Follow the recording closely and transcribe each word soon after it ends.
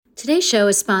Today's show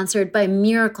is sponsored by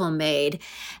Miracle Made.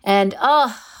 And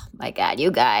oh my God, you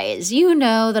guys, you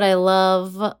know that I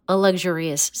love a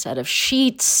luxurious set of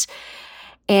sheets.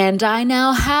 And I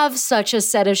now have such a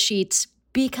set of sheets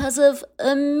because of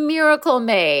a Miracle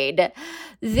Made.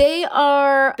 They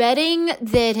are bedding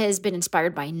that has been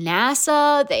inspired by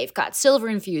NASA. They've got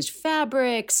silver-infused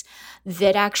fabrics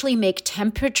that actually make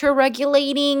temperature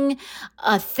regulating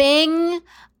a thing.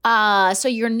 So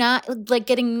you're not like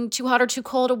getting too hot or too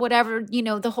cold or whatever,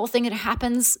 the whole thing that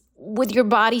happens with your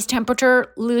body's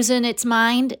temperature losing its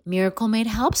mind. Miracle Made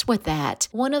helps with that.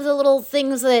 One of the little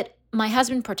things that my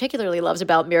husband particularly loves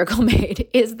about Miracle Made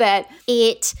is that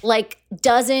it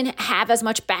doesn't have as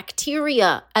much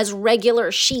bacteria as regular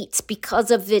sheets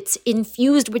because of it's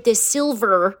infused with this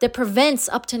silver that prevents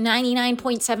up to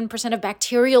 99.7% of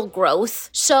bacterial growth.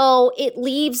 So it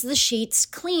leaves the sheets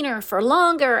cleaner for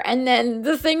longer. And then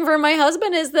the thing for my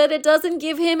husband is that it doesn't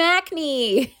give him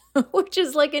acne, which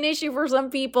is like an issue for some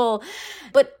people.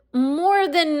 But more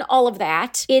than all of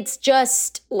that, it's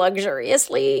just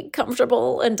luxuriously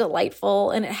comfortable and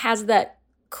delightful, and it has that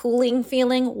cooling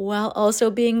feeling while also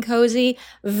being cozy.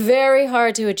 Very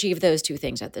hard to achieve those two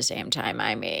things at the same time.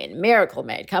 I mean, Miracle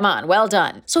Made, come on, well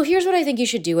done. So here's what I think you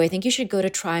should do. I think you should go to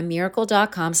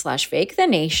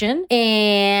trymiracle.com/fakethenation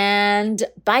and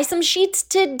buy some sheets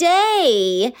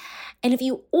today. And if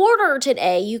you order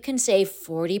today, you can save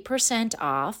 40%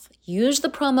 off. Use the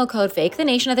promo code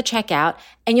FAKETHENATION at the checkout,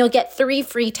 and you'll get 3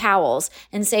 free towels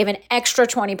and save an extra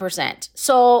 20%.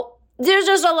 So there's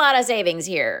just a lot of savings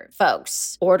here,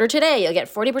 folks. Order today. You'll get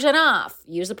 40% off.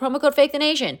 Use the promo code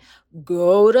FAKETHENATION.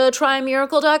 Go to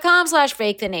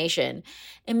trymiracle.com/FakeTheNation.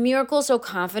 And Miracle's so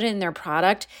confident in their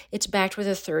product, it's backed with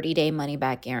a 30-day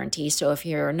money-back guarantee. So if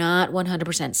you're not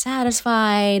 100%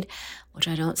 satisfied, which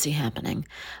I don't see happening,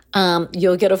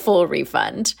 you'll get a full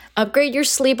refund. Upgrade your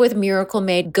sleep with Miracle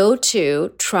Made. Go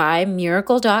to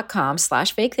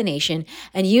trymiracle.com/FakeTheNation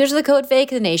and use the code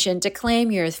FakeTheNation to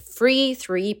claim your free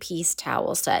 3-piece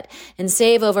towel set and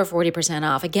save over 40%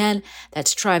 off. Again,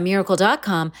 that's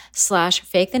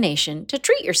trymiracle.com/FakeTheNation to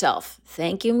treat yourself.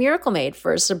 Thank you, Miracle Made,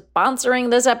 for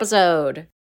sponsoring this episode.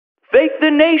 Fake the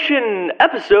Nation,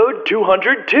 episode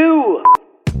 202.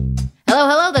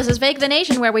 Hello, this is Fake the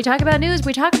Nation, where we talk about news,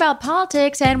 we talk about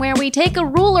politics, and where we take a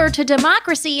ruler to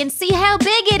democracy and see how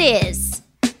big it is.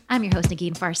 I'm your host,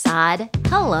 Negin Farsad.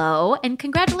 Hello, and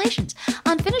congratulations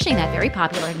on finishing that very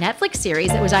popular Netflix series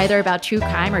that was either about true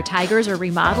crime or tigers or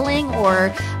remodeling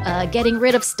or getting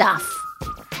rid of stuff.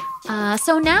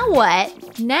 So now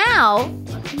what? Now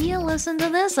you listen to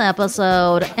this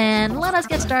episode, and let us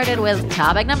get started with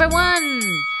topic number 1.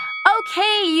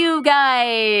 Okay, you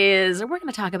guys, we're going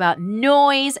to talk about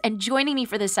noise, and joining me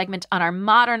for this segment on our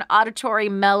modern auditory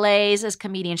malaise is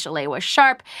comedian Shalewa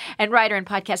Sharpe and writer and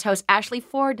podcast host Ashley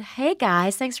Ford. Hey,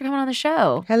 guys, thanks for coming on the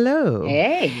show. Hello.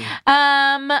 Hey.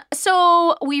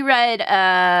 So we read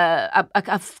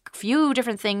a few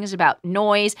different things about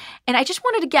noise, and I just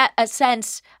wanted to get a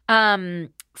sense from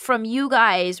you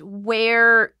guys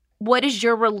what is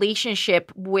your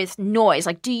relationship with noise?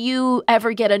 Like, do you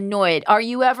ever get annoyed? Are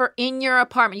you ever in your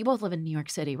apartment? You both live in New York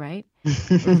City, right?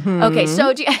 Okay,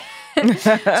 so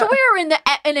so we're in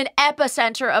an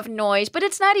epicenter of noise, but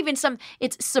it's not even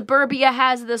it's suburbia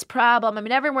has this problem. I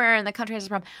mean, everywhere in the country has this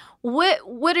problem.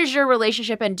 What is your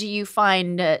relationship, and do you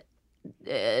find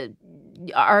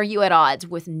are you at odds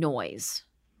with noise?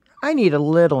 I need a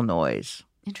little noise.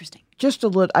 Interesting. Just a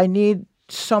little. I need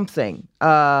something.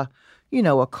 A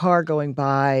car going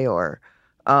by, or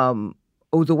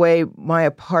the way my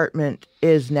apartment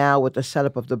is now with the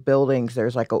setup of the buildings,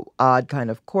 there's like a odd kind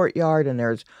of courtyard, and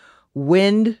there's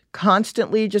wind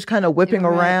constantly just kind of whipping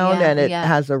around, and it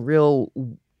has a real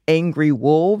angry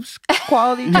wolves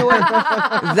quality to it.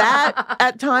 That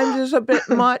at times is a bit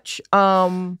much.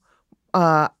 I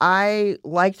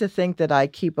like to think that I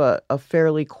keep a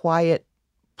fairly quiet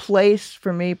place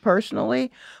for me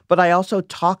personally, but I also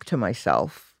talk to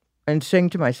myself and sing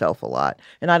to myself a lot.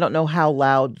 And I don't know how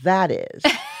loud that is.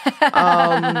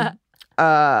 I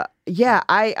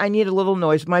need a little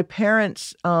noise. My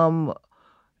parents,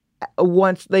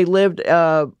 once they lived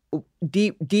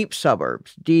deep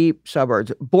suburbs,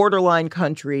 borderline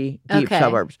country, deep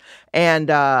suburbs.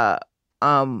 And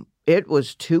it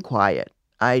was too quiet.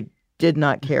 I did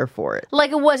not care for it.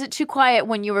 Like, was it too quiet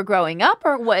when you were growing up,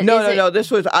 or what? No.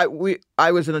 This was I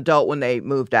was an adult when they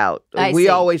moved out. We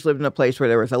always lived in a place where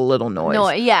there was a little noise.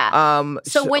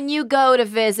 So when you go to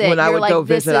visit, when I would go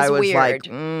visit, I was weird.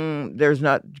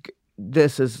 like,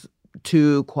 this is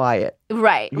too quiet.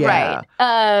 Right.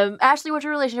 Ashley, what's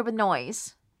your relationship with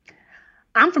noise?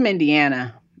 I'm from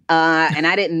Indiana, and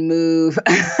I didn't move.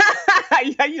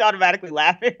 You automatically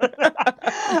laughing.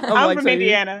 I'm like, from so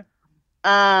Indiana.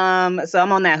 So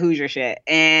I'm on that Hoosier shit.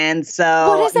 And so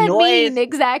What does that mean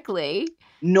exactly?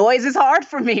 Noise is hard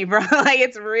for me, bro. Like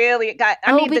it's really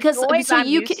because the noise so I'm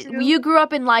you used to, you grew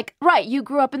up in you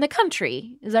grew up in the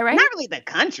country. Is that right? not really the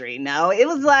country. No, it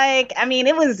was like,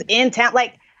 it was in town.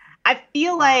 Like, I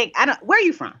feel like, where are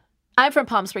you from? I'm from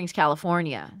Palm Springs,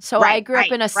 California. So Right, I grew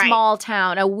up in a small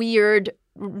town, a weird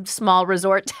small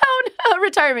resort town, a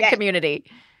retirement community.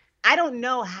 I don't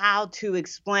know how to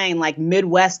explain like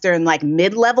Midwestern, like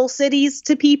mid-level cities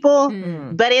to people,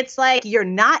 but it's like you're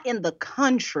not in the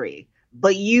country,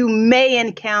 but you may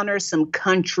encounter some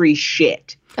country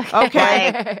shit.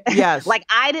 Okay. Yes. Like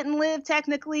I didn't live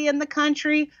technically in the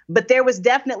country, but there was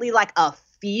definitely like a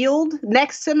field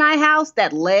next to my house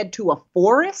that led to a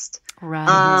forest.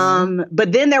 Right.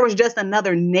 But then there was just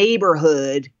another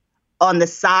neighborhood on the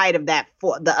side of that,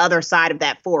 the other side of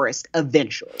that forest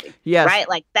eventually. Yes. Right?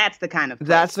 Like that's the kind of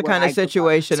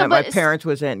situation that my parents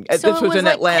was in. This was in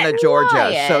like Atlanta,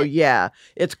 Georgia. So yeah,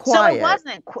 it's quiet.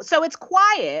 So it's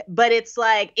quiet, but it's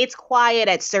like, it's quiet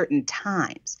at certain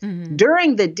times. Mm-hmm.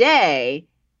 During the day,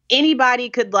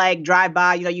 anybody could like drive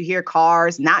by, you hear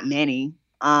cars, not many.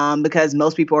 Because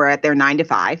most people are at their 9 to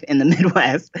 5 in the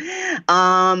Midwest.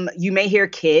 You may hear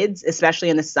kids,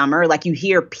 especially in the summer, like you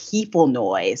hear people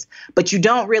noise, but you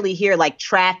don't really hear like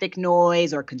traffic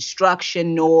noise or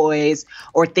construction noise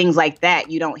or things like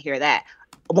that. You don't hear that.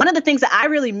 One of the things that I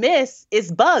really miss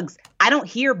is bugs. I don't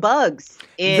hear bugs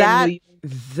in New York.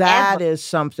 That is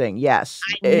something, yes.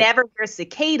 I never hear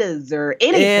cicadas or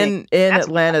anything. In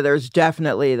Atlanta, there's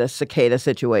definitely the cicada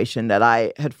situation that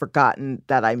I had forgotten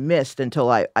that I missed until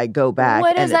I go back.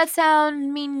 What does that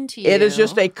sound mean to you? It is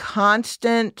just a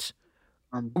constant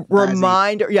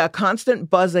reminder,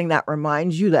 constant buzzing that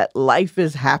reminds you that life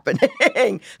is happening.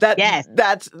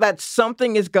 that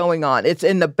something is going on. It's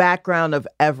in the background of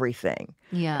everything.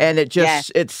 Yeah. And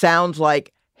it sounds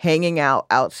like hanging out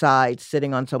outside,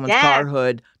 sitting on someone's car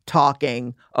hood,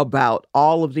 talking about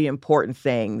all of the important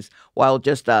things while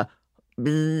just a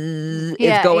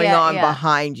is going on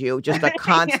behind you, just a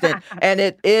constant. And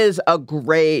it is a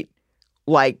great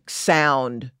like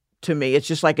sound to me. It's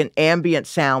just like an ambient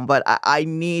sound, but I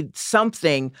need some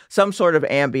sort of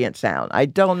ambient sound. I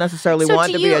don't necessarily want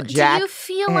it to be a jackhammer. Do you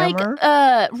feel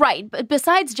but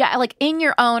besides like in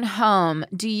your own home,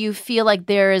 do you feel like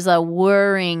there is a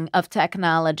whirring of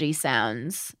technology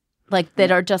sounds like that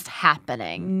are just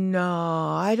happening? No,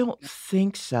 I don't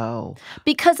think so.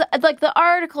 Because like the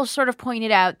article sort of pointed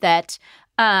out that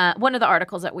one of the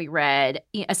articles that we read,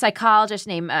 a psychologist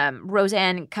named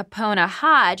Roseanne Capona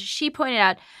Hodge, she pointed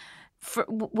out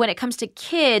when it comes to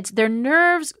kids, their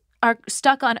nerves are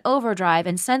stuck on overdrive,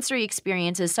 and sensory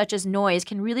experiences such as noise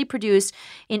can really produce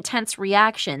intense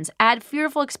reactions. Add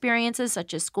fearful experiences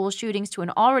such as school shootings to an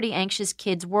already anxious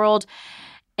kid's world,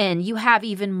 and you have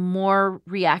even more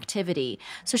reactivity.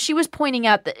 So she was pointing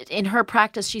out that in her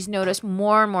practice, she's noticed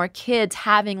more and more kids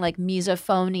having like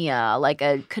misophonia, like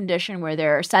a condition where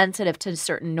they're sensitive to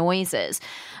certain noises.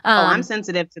 I'm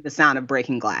sensitive to the sound of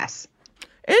breaking glass.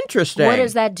 Interesting. What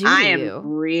does that do to you? I am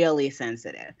really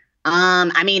sensitive.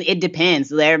 It depends.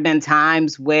 There have been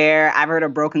times where I've heard a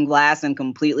broken glass and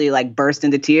completely like burst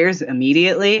into tears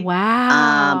immediately.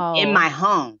 Wow. In my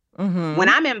home. Mm-hmm. When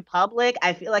I'm in public,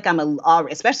 I feel like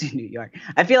especially in New York,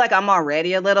 I feel like I'm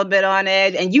already a little bit on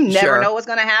edge, and you never know what's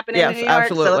going to happen in New York.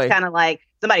 Absolutely. So it's kind of like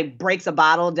somebody breaks a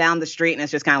bottle down the street and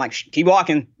it's just kind of like, keep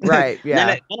walking. Right.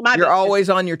 Yeah. You're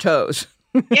always on your toes.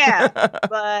 Yeah.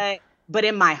 But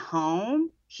in my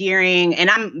home, hearing, and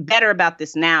I'm better about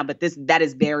this now, but that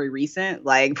is very recent,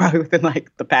 like probably within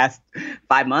like the past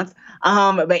 5 months.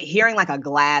 But hearing like a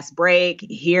glass break,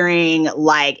 hearing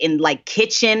like in like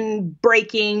kitchen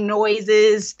breaking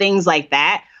noises, things like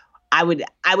that, I would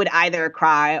either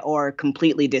cry or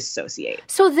completely dissociate.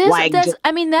 So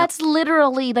that's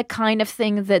literally the kind of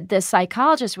thing that the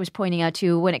psychologist was pointing out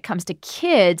to when it comes to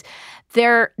kids.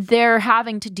 They're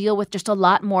having to deal with just a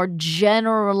lot more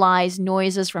generalized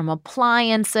noises from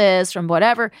appliances, from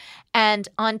whatever. And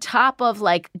on top of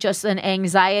like just an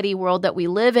anxiety world that we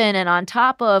live in, and on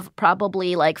top of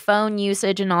probably like phone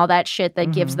usage and all that shit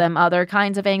that gives them other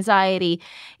kinds of anxiety,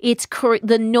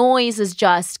 the noise is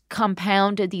just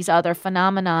compounded these other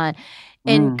phenomenon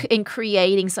in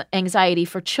creating anxiety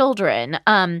for children.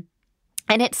 And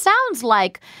it sounds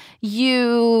like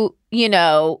you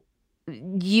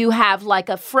have like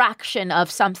a fraction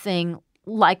of something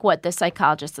like what the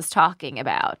psychologist is talking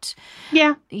about.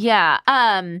 Yeah. Yeah.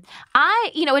 And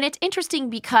it's interesting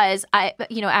because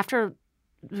after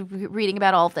reading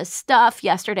about all this stuff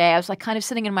yesterday, I was like kind of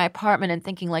sitting in my apartment and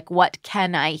thinking like, what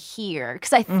can I hear?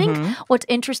 Because I think what's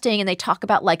interesting, and they talk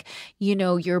about like, you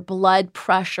know, your blood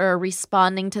pressure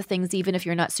responding to things even if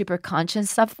you're not super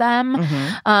conscious of them.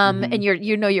 And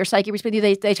your psyche responding.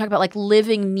 They talk about like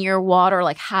living near water,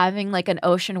 like having like an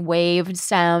ocean wave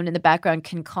sound in the background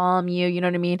can calm you. You know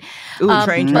what I mean? Ooh,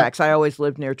 train tracks. I always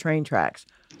lived near train tracks.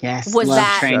 Yes, was love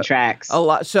that train tracks a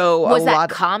lot? So was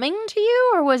that calming to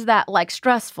you, or was that like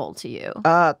stressful to you?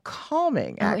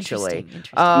 Calming, actually.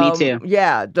 Interesting. Me too.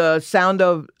 Yeah, the sound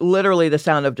of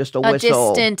just a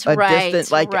whistle, distant,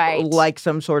 like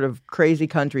some sort of crazy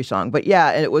country song. But yeah,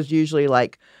 and it was usually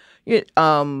like,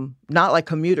 not like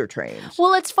commuter trains.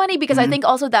 Well, it's funny because I think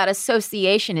also that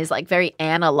association is like very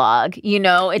analog. You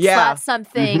know, it's not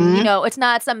something. You know, it's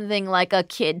not something like a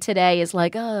kid today is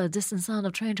like, oh, distant sound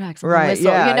of train tracks. And whistle.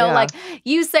 Yeah, you know, like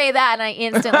you say that, and I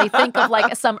instantly think of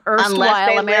like some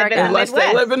erstwhile American. Unless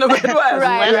they live in the Midwest,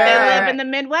 Unless they live in the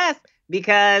Midwest.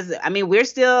 Because, I mean, we're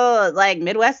still, like,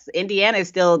 Midwest Indiana is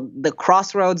still the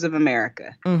crossroads of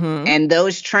America. And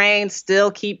those trains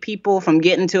still keep people from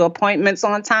getting to appointments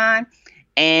on time.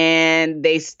 And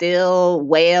they still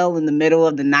wail in the middle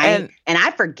of the night. And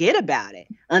I forget about it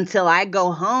until I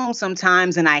go home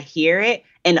sometimes and I hear it.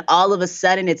 And all of a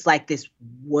sudden, it's like this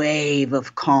wave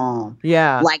of calm.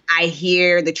 Yeah. Like, I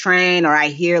hear the train or I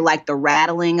hear, like, the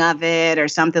rattling of it or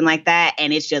something like that.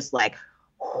 And it's just like...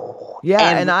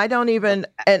 Yeah, and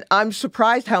I'm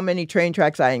surprised how many train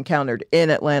tracks I encountered in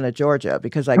Atlanta, Georgia,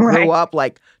 because I grew up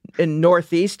like in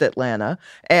Northeast Atlanta,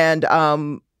 and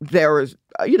there was,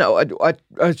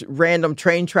 a random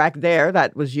train track there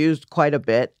that was used quite a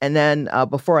bit. And then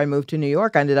before I moved to New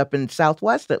York, I ended up in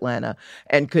Southwest Atlanta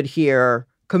and could hear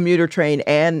commuter train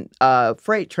and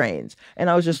freight trains. And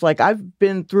I was just like, I've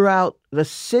been throughout the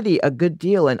city a good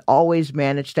deal and always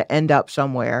managed to end up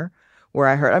somewhere where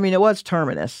I heard, I mean, it was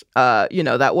Terminus.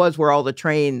 That was where all the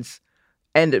trains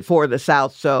ended for the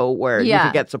South, so where you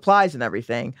could get supplies and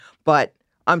everything. But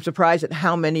I'm surprised at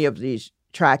how many of these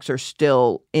tracks are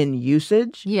still in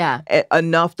usage. Yeah.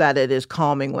 Enough that it is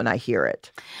calming when I hear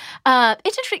it.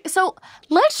 It's interesting. So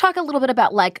let's talk a little bit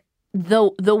about like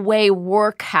the way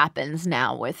work happens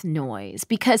now with noise,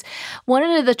 because one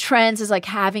of the trends is like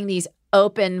having these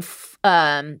open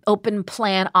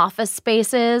plan office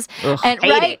spaces. Ugh, and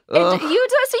hate it. And you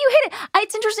hate it.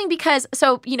 It's interesting because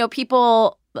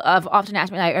people have often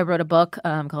asked me. I wrote a book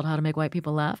called How to Make White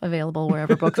People Laugh, available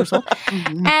wherever books are sold.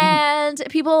 And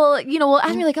people will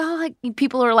ask me like,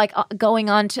 people are like going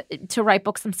on to write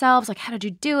books themselves, like, how did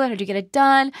you do it? How did you get it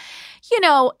done?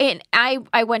 And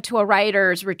I went to a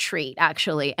writer's retreat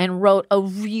actually and wrote a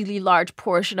really large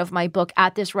portion of my book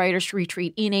at this writer's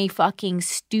retreat in a fucking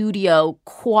studio,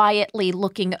 quietly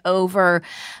looking over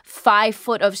 5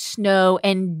 foot of snow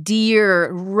and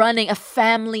deer running, a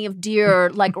family of deer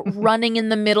like running in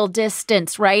the middle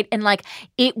distance, right? And like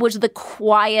it was the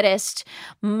quietest,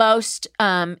 most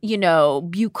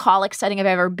bucolic setting I've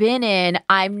ever been in.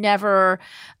 I've never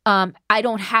I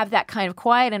don't have that kind of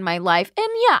quiet in my life. And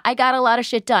yeah, I got a lot of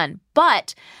shit done.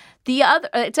 But the other,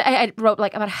 I wrote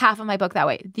like about half of my book that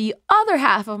way. The other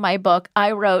half of my book,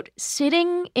 I wrote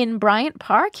sitting in Bryant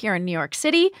Park here in New York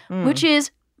City, which is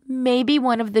maybe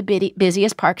one of the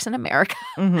busiest parks in America,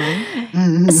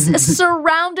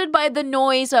 surrounded by the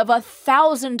noise of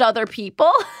 1,000 other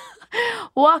people.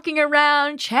 Walking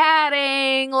around,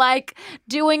 chatting, like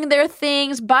doing their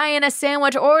things, buying a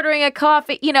sandwich, ordering a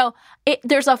coffee.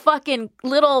 There's a fucking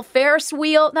little Ferris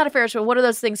wheel. Not a Ferris wheel. What are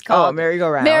those things called? Oh,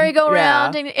 merry-go-round.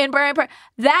 Merry-go-round in Bryant Park.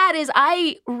 That is,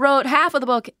 I wrote half of the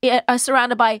book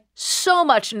surrounded by so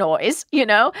much noise,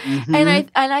 And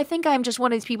I think I'm just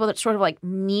one of these people that sort of like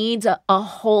needs a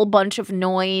whole bunch of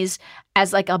noise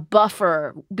as like a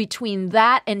buffer between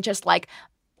that and just like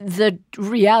the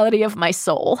reality of my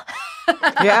soul.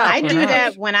 Yeah, I do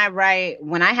that when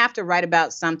I have to write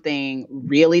about something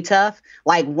really tough.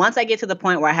 Like once I get to the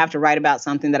point where I have to write about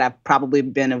something that I've probably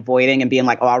been avoiding and being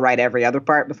like, oh, I'll write every other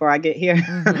part before I get here.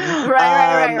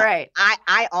 Right.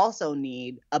 I also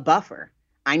need a buffer.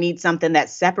 I need something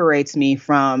that separates me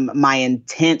from my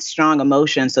intense, strong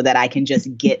emotions so that I can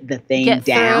just get the thing down.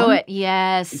 Get through it.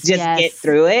 Yes. Get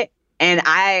through it. And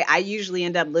I usually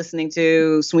end up listening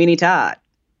to Sweeney Todd.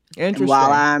 Interesting.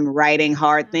 While I'm writing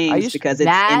hard things because it's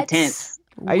intense.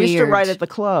 I used to write at the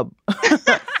club.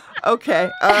 Okay.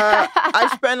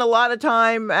 I spend a lot of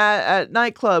time at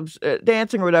nightclubs,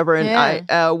 dancing or whatever. And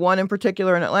I one in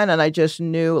particular in Atlanta, and I just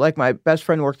knew, like, my best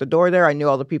friend worked the door there. I knew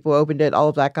all the people who opened it, all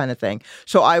of that kind of thing.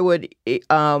 So I would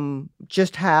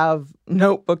just have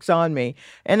notebooks on me.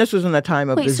 And this was in the time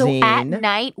of the zine. So at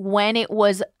night when it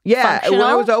was functional? When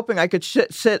I was open, I could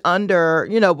sit under,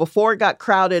 before it got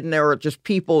crowded and there were just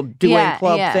people doing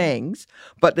club things.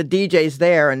 But the DJ's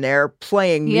there and they're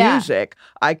playing music.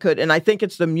 I could, and I think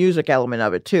it's the music element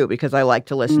of it too, because I like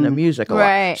to listen to music a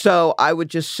lot. So I would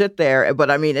just sit there, but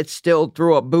I mean, it's still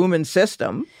through a booming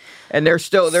system, and there's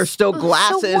still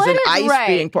glasses and ice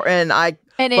being poured, and I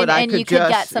could you could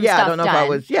get some stuff I don't know done.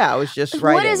 if I was just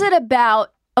writing. What is it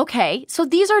about? Okay, so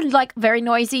these are like very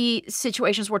noisy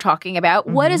situations we're talking about.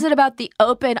 Mm-hmm. What is it about the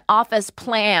open office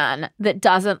plan that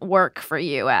doesn't work for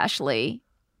you, Ashley?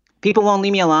 People won't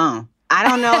leave me alone. I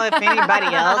don't know if anybody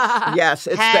else yes,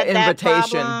 it's had the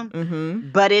invitation. That problem,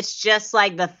 but it's just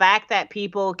like the fact that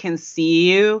people can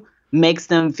see you makes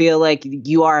them feel like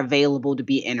you are available to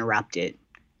be interrupted,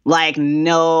 like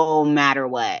no matter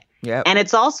what. Yep. And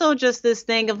it's also just this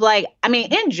thing of like, I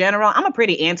mean, in general, I'm a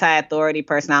pretty anti-authority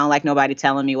person. I don't like nobody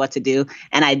telling me what to do.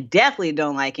 And I definitely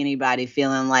don't like anybody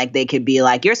feeling like they could be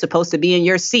like, you're supposed to be in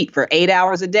your seat for 8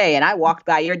 hours a day. And I walked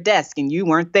by your desk and you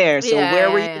weren't there. So where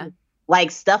were you?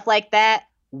 Like stuff like that.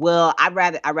 Well, I'd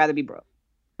rather be broke.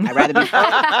 I'd rather be broke.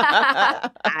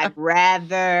 I'd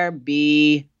rather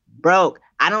be broke.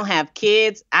 I don't have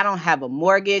kids. I don't have a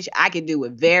mortgage. I could do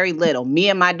with very little.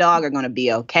 Me and my dog are going to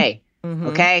be okay. Mm-hmm.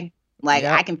 Okay. Like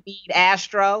I can feed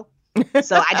Astro.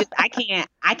 So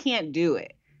I can't do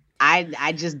it.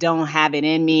 I just don't have it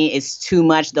in me. It's too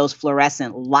much. Those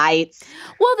fluorescent lights.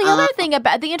 Well,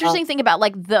 the interesting thing about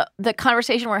like the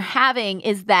conversation we're having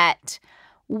is that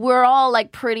we're all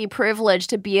like pretty privileged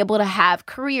to be able to have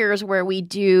careers where we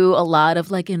do a lot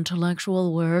of like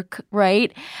intellectual work,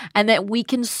 right? And that we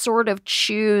can sort of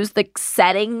choose the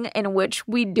setting in which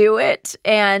we do it.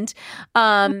 And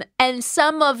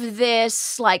some of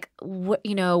this, like,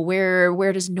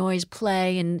 where does noise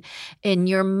play in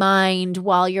your mind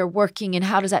while you're working, and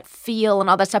how does that feel and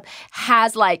all that stuff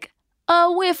has like a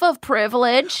whiff of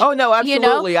privilege. Oh, no,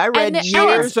 absolutely. I read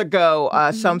years ago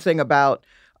something about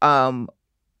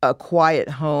a quiet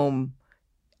home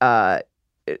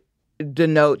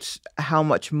denotes how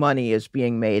much money is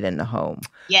being made in the home.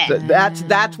 Yeah. So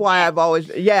that's why I've always,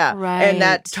 right. And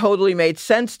that totally made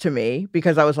sense to me,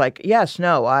 because I was like, yes,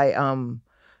 no,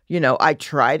 I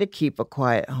try to keep a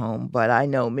quiet home, but I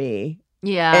know me.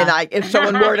 Yeah. And if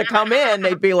someone were to come in,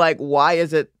 they'd be like, why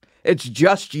is it's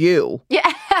just you?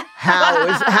 Yeah. How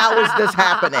is this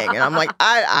happening? And I'm like,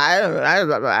 I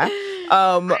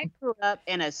grew up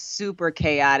in a super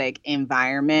chaotic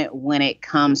environment when it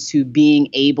comes to being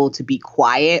able to be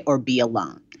quiet or be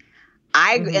alone.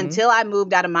 Until I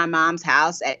moved out of my mom's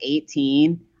house at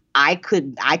 18, I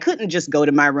couldn't just go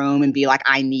to my room and be like,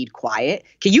 I need quiet.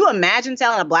 Can you imagine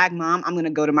telling a Black mom, I'm going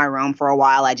to go to my room for a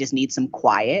while, I just need some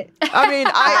quiet? I mean,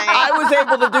 I was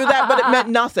able to do that, but it meant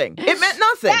nothing. It meant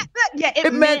nothing.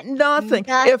 It meant nothing.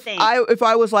 If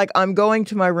I was like, I'm going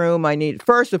to my room,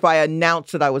 if I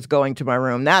announced that I was going to my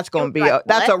room, that's going to be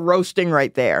that's a roasting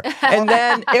right there. And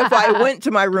then if I went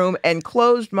to my room and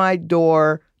closed my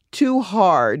door too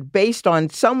hard based on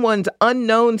someone's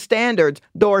unknown standards,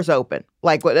 doors open.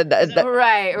 Like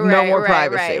no more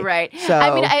privacy. Right. So,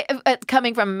 I mean,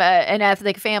 coming from an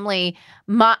ethnic family,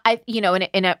 in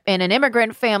an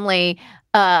immigrant family,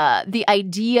 the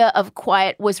idea of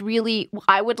quiet was really.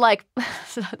 I would like.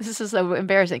 This is so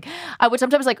embarrassing. I would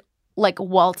sometimes like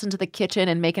waltz into the kitchen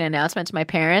and make an announcement to my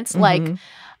parents, like,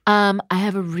 I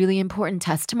have a really important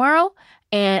test tomorrow,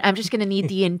 and I'm just going to need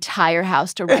the entire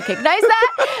house to recognize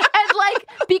that. And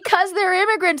like, because they're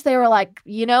immigrants, they were like,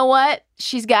 you know what?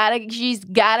 She's gotta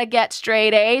get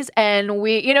straight A's, and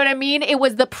you know what I mean? It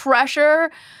was the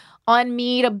pressure on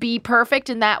me to be perfect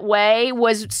in that way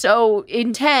was so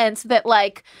intense that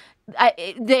like,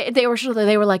 they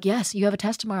were like, yes, you have a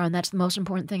test tomorrow, and that's the most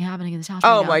important thing happening in this house.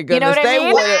 Oh my goodness, you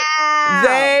know what I mean?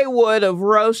 They would have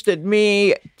roasted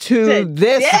me to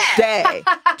this day.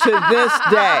 To this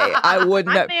day, I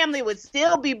wouldn't. My family would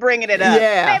still be bringing it up.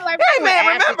 Yeah. Hey,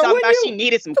 man, remember when she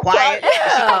needed some quiet? She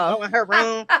could go in her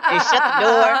room and shut the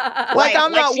door. Like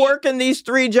I'm not working these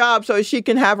 3 jobs so she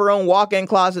can have her own walk-in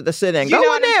closet to sit in.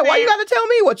 Go in there. Why you got to tell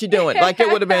me what you're doing? Like it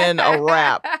would have been a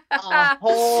wrap. A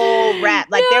whole rap.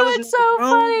 Like there was so room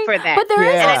funny for that. But there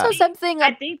is also something.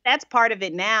 I think that's part of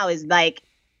it now is like,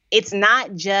 it's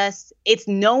not just, it's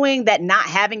knowing that not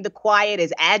having the quiet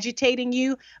is agitating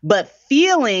you, but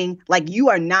feeling like you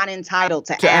are not entitled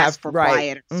to ask for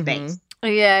quiet or space.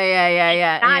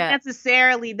 Not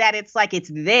necessarily that it's like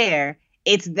it's there.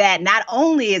 It's that not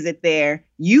only is it there,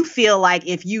 you feel like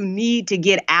if you need to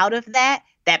get out of that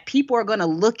people are going to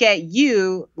look at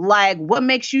you like, what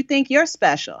makes you think you're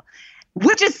special?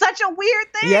 Which is such a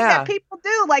weird thing that people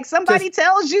do. Like somebody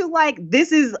tells you like,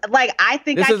 this is like, I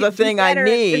think this is the thing I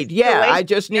need. Yeah, I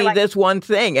just need like, this one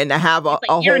thing. And to have a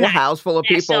whole house full of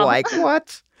people like,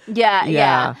 what?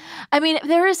 Yeah. I mean,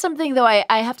 there is something, though, I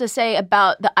have to say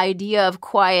about the idea of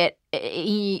quiet.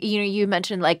 You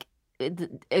mentioned like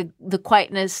the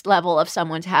quietness level of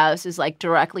someone's house is like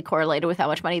directly correlated with how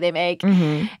much money they make.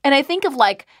 Mm-hmm. And I think of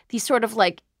like these sort of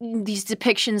like these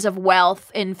depictions of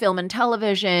wealth in film and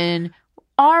television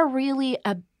are really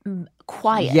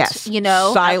quiet. Yes,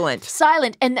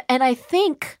 silent. And I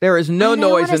think there is no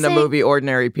noise in the movie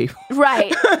Ordinary People.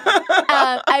 Right.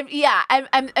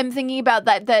 I'm thinking about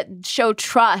that show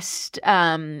Trust,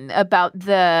 about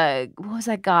what was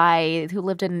that guy who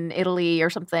lived in Italy or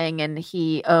something, and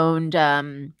he owned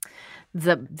and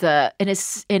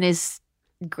his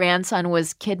grandson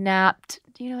was kidnapped.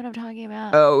 Do you know what I'm talking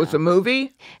about? Oh, it was a movie?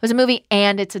 It was a movie,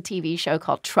 and it's a TV show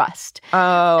called Trust.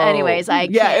 Oh. Anyways,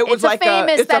 it was like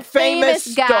a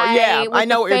famous guy. Yeah, with I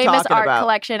know what you're talking art about.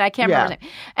 Collection. I can't remember his name.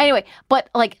 Anyway,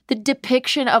 but like the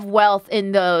depiction of wealth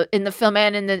in the film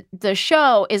and in the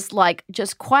show is like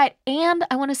just quiet and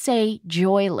I want to say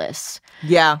joyless.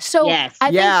 Yeah. So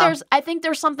I think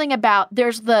there's something about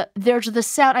there's the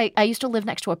sound. I used to live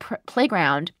next to a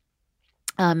playground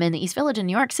in the East Village in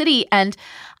New York City, and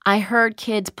I heard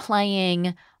kids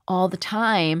playing all the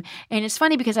time. And it's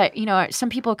funny because some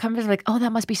people come to like, oh,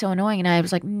 that must be so annoying. And I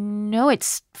was like, no,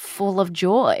 it's full of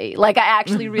joy. Like I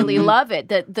actually really love it.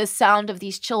 The sound of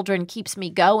these children keeps me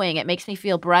going. It makes me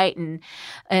feel bright and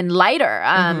lighter.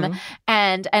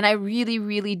 And I really,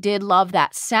 really did love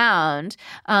that sound.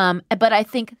 But I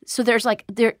think so there's like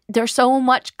there's so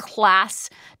much class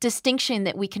distinction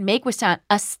that we can make with sound.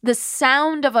 The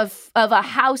sound of a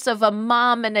house of a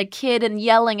mom and a kid and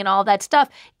yelling and all that stuff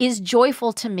is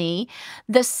joyful to me.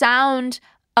 The sound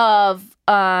of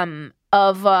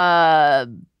a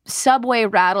subway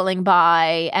rattling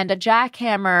by and a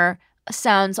jackhammer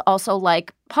sounds also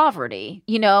like poverty.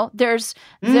 You know, there's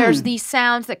these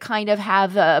sounds that kind of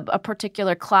have a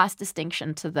particular class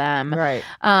distinction to them. Right.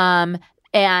 And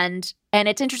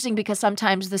it's interesting because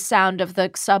sometimes the sound of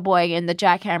the subway and the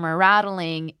jackhammer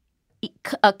rattling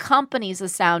accompanies the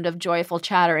sound of joyful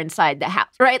chatter inside the house,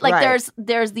 right? Like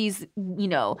there's these,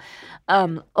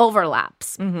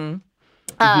 overlaps.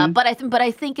 But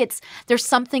I think there's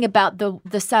something about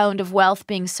the sound of wealth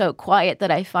being so quiet that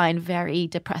I find very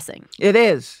depressing. It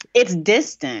is. It's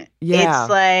distant. Yeah. It's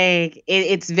like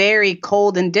it's very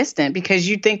cold and distant because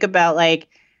you think about like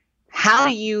how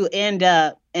do you end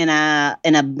up in a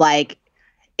like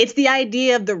it's the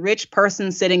idea of the rich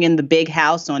person sitting in the big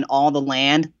house on all the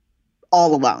land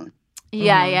all alone.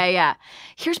 Yeah.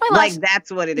 Here's my last. Like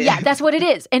that's what it is. Yeah, that's what it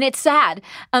is, and it's sad.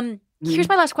 Here's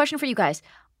my last question for you guys: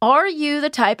 are you the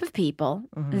type of people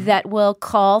that will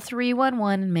call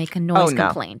 311 and make a noise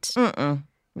complaint? No.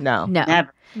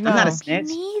 Never. I'm not a snitch.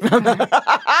 Me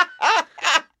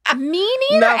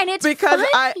neither. No, and it's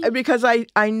because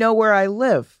I know where I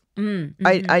live.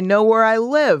 I know where I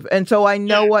live, and so I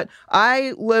know what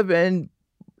I live in.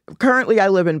 Currently, I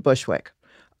live in Bushwick.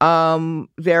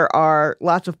 There are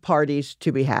lots of parties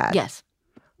to be had. Yes.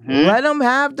 Let them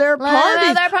have their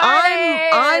parties.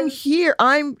 I'm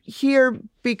here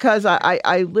because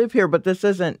I live here, but this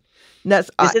isn't.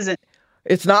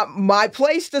 It's not my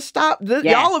place to stop.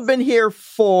 Y'all have been here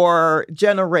for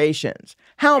generations.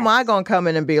 How am I going to come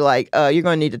in and be like, you're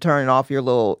going to need to turn off your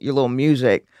little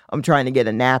music? I'm trying to get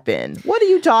a nap in. What are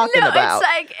you talking about?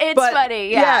 It's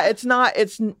funny. Yeah, it's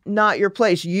not your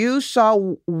place. You saw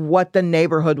what the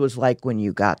neighborhood was like when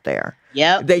you got there.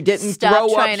 Yep. They didn't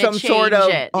throw up some sort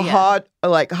of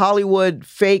like Hollywood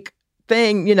fake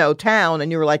thing, town,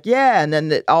 and you were like, yeah, and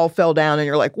then it all fell down, and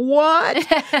you're like, what?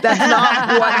 That's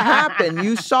not what happened.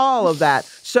 You saw all of that,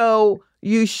 so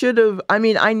you should have. I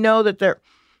mean, I know that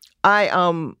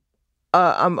I'm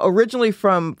originally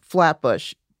from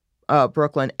Flatbush,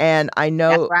 Brooklyn, and I know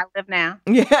that's where I live now.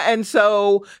 Yeah, and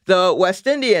so the West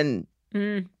Indian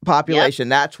population,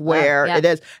 that's where it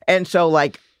is, and so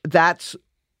like that's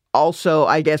also,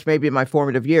 I guess, maybe in my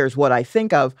formative years, what I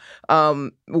think of,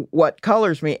 what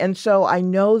colors me. And so I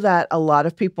know that a lot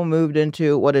of people moved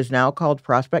into what is now called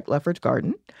Prospect Lefferts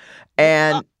Garden.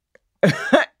 And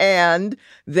and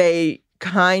they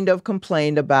kind of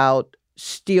complained about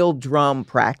steel drum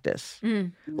practice,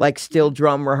 like steel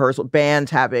drum rehearsal,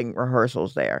 bands having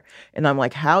rehearsals there. And I'm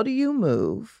like, how do you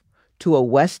move to a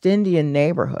West Indian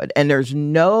neighborhood and there's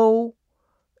no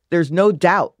there's no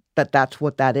doubt that that's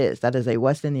what that is. That is a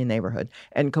West Indian neighborhood.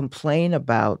 And complain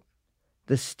about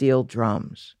the steel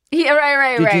drums. Yeah,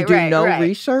 right. Did you do no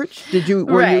research?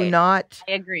 Were you not?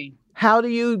 I agree. How do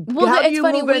you it's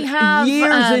funny, move we have,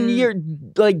 years and years,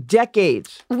 like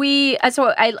decades?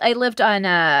 I lived on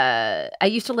I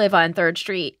used to live on 3rd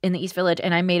Street in the East Village,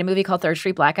 and I made a movie called 3rd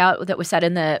Street Blackout that was set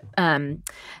in the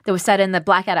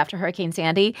blackout after Hurricane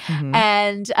Sandy. Mm-hmm.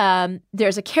 And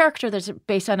there's a character that's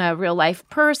based on a real life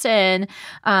person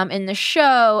in the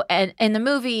show and in the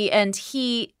movie, and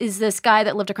he is this guy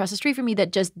that lived across the street from me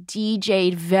that just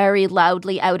DJ'd very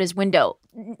loudly out his window.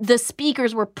 The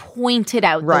speakers were pointed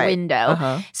out the window.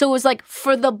 Uh-huh. So it was like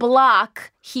for the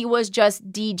block, he was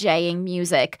just DJing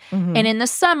music. Mm-hmm. And in the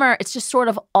summer, it's just sort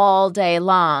of all day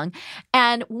long.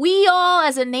 And we all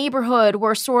as a neighborhood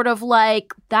were sort of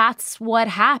like, that's what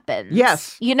happens.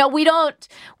 Yes. You know, we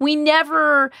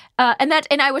never, and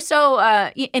I was so,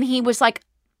 and he was like,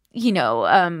 you know,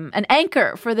 an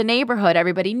anchor for the neighborhood.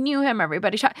 Everybody knew him.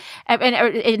 Everybody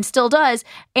and still does.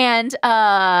 And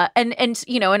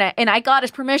you know, and I got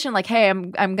his permission. Like, hey,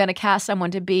 I'm going to cast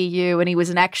someone to be you. And he was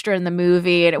an extra in the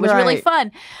movie, and it was really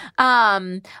fun.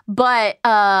 But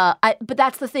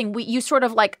that's the thing. You sort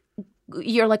of like.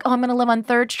 You're like, oh, I'm going to live on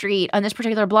 3rd Street on this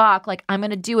particular block. Like, I'm going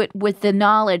to do it with the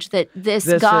knowledge that this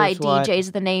guy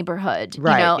DJs the neighborhood, you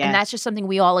know, and that's just something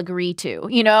we all agree to,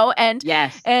 you know, and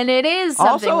and it is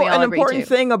something also we all an agree important to.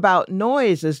 thing about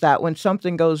noise is that when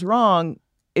something goes wrong,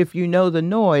 if you know the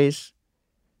noise,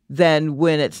 then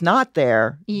when it's not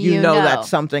there, you know that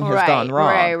something has gone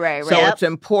wrong. Right. So it's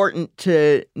important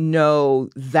to know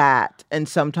that. And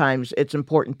sometimes it's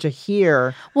important to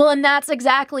hear. Well, and that's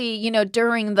exactly, you know,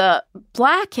 during the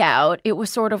blackout, it was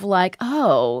sort of like,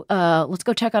 let's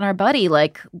go check on our buddy.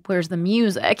 Like, where's the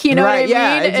music? You know what I mean?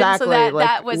 Yeah, exactly. And so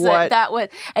that was,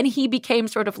 and he became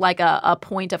sort of like a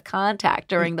point of contact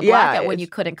during the blackout when you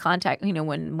couldn't contact, you know,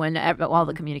 when all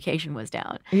the communication was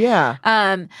down. Yeah.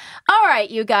 All right,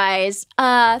 you guys.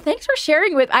 Thanks for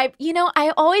sharing with I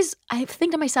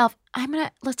think to myself, we're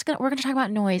gonna talk about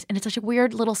noise, and it's such a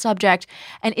weird little subject,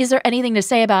 and is there anything to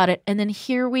say about it? And then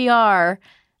here we are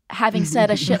having said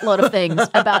a shitload of things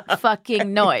about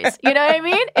fucking noise. You know what I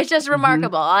mean? It's just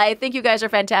remarkable. I think you guys are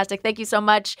fantastic. Thank you so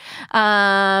much.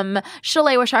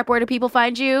 Shalewa Sharpe, where do people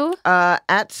find you?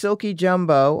 At Silky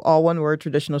Jumbo, all one word,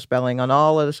 traditional spelling, on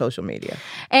all of the social media.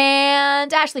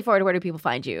 And Ashley Ford, where do people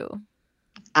find you?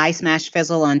 I Smash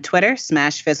Fizzle on Twitter,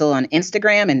 Smash Fizzle on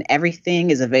Instagram, and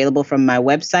everything is available from my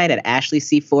website at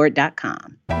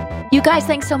ashleysford.com. You guys,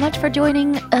 thanks so much for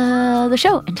joining the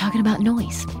show and talking about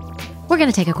noise. We're going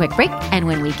to take a quick break, and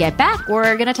when we get back,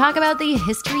 we're going to talk about the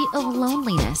history of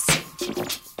loneliness.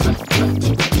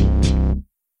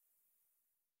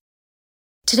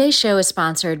 Today's show is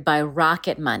sponsored by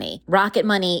Rocket Money. Rocket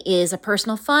Money is a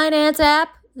personal finance app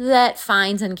that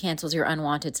finds and cancels your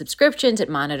unwanted subscriptions. It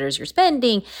monitors your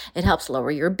spending. It helps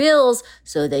lower your bills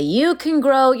so that you can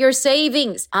grow your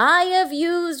savings. I have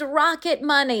used Rocket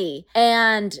Money.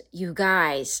 And you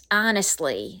guys,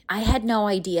 honestly, I had no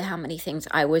idea how many things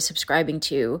I was subscribing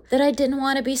to that I didn't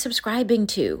want to be subscribing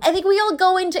to. I think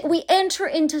we enter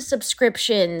into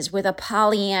subscriptions with a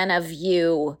Pollyanna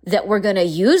view that we're going to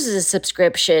use as a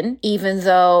subscription, even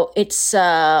though it's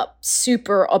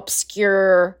super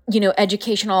obscure,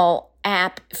 educational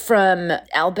app from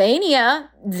Albania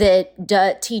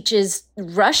that teaches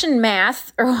Russian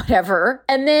math or whatever.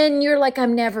 And then you're like,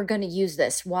 I'm never going to use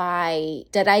this. Why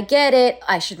did I get it?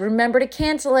 I should remember to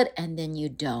cancel it. And then you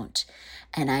don't.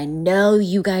 And I know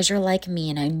you guys are like me,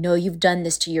 and I know you've done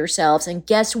this to yourselves. And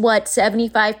guess what?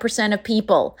 75% of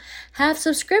people have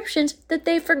subscriptions that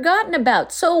they've forgotten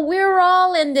about. So we're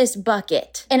all in this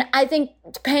bucket. And I think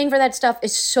paying for that stuff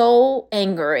is so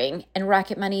angering, and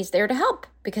Rocket Money is there to help.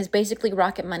 Because basically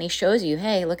Rocket Money shows you,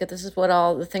 hey, look at this is what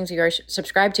all the things you are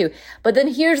subscribed to. But then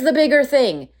here's the bigger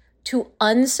thing. To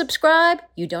unsubscribe,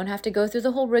 you don't have to go through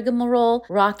the whole rigmarole.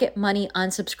 Rocket Money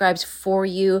unsubscribes for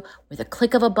you with a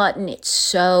click of a button. It's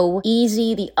so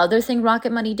easy. The other thing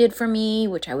Rocket Money did for me,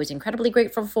 which I was incredibly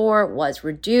grateful for, was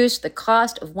reduce the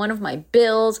cost of one of my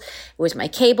bills. It was my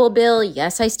cable bill.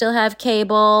 Yes, I still have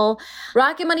cable.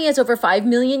 Rocket Money has over 5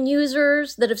 million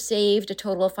users that have saved a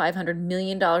total of $500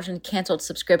 million in canceled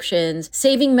subscriptions,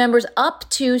 saving members up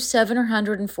to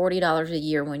 $740 a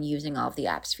year when using all of the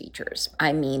app's features.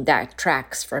 I mean, that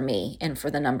tracks for me and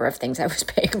for the number of things I was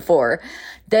paying for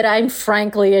that I'm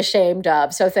frankly ashamed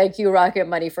of. So thank you, Rocket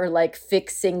Money, for like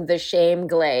fixing the shame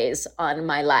glaze on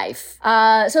my life.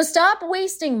 So stop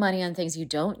wasting money on things you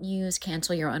don't use.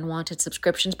 Cancel your unwanted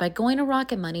subscriptions by going to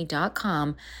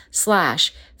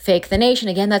rocketmoney.com/fakethenation.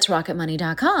 Again, that's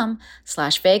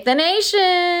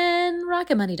rocketmoney.com/fakethenation.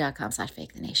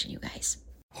 rocketmoney.com/fakethenation, you guys.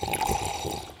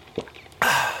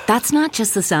 That's not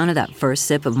just the sound of that first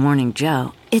sip of Morning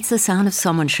Joe. It's the sound of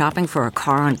someone shopping for a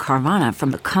car on Carvana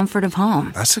from the comfort of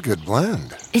home. That's a good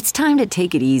blend. It's time to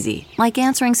take it easy, like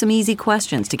answering some easy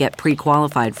questions to get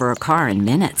pre-qualified for a car in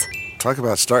minutes. Talk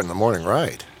about starting the morning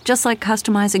right. Just like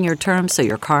customizing your terms so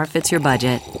your car fits your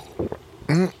budget.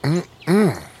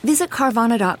 Visit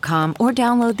Carvana.com or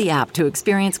download the app to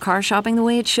experience car shopping the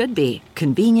way it should be.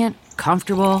 Convenient,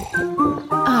 comfortable.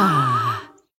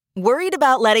 Worried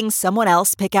about letting someone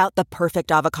else pick out the perfect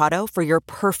avocado for your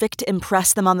perfect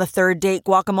impress them on the third date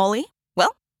guacamole?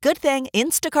 Well, good thing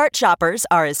Instacart shoppers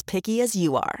are as picky as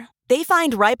you are. They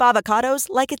find ripe avocados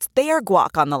like it's their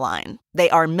guac on the line. They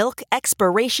are milk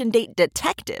expiration date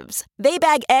detectives. They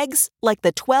bag eggs like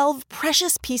the 12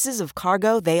 precious pieces of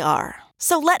cargo they are.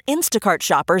 So let Instacart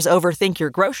shoppers overthink your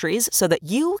groceries so that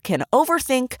you can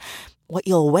overthink what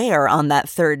you'll wear on that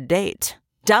third date.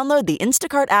 Download the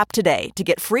Instacart app today to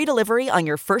get free delivery on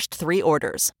your first 3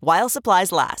 orders, while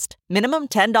supplies last. Minimum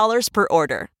 $10 per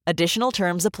order. Additional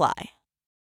terms apply.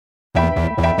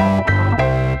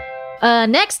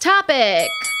 Next topic.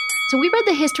 So we read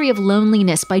The History of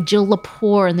Loneliness by Jill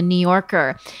Lepore in The New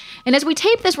Yorker. And as we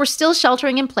tape this, we're still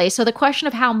sheltering in place. So the question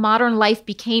of how modern life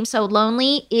became so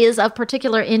lonely is of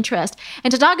particular interest.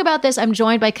 And to talk about this, I'm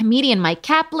joined by comedian Mike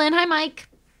Kaplan. Hi, Mike.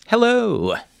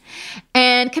 Hello.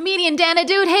 And comedian Dan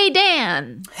Ahdoot. Hey,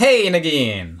 Dan. Hey,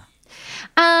 Nagin.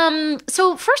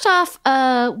 So first off,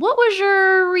 what was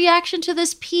your reaction to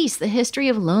this piece, The History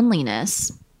of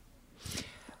Loneliness?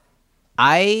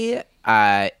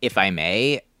 If I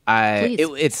may,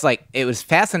 it was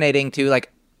fascinating to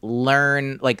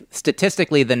learn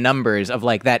statistically the numbers of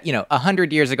that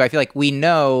 100 years ago. I feel like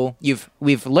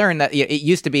we've learned that it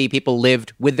used to be people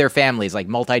lived with their families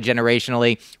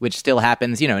multi-generationally, which still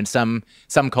happens in some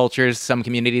cultures, some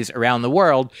communities around the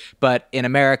world, but in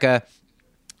America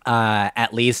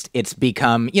at least it's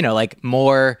become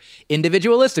more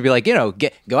individualistic. Be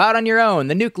go out on your own,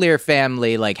 the nuclear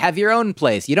family, have your own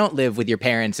place. You don't live with your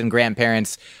parents and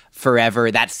grandparents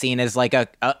forever. That's seen as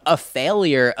a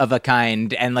failure of a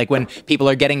kind. And when people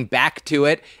are getting back to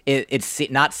it, it's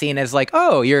not seen as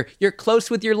oh, you're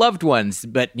close with your loved ones,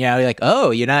 but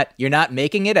you're not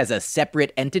making it as a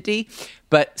separate entity.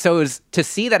 But so it was to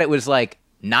see that it was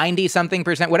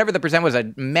 90-something%, whatever the percent was,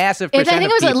 a massive percent. I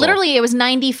think it was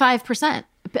 95%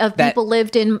 of people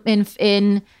lived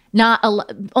in not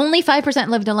only 5%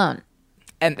 lived alone.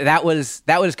 And that was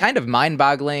kind of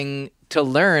mind-boggling to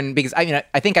learn, because I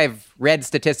think I've read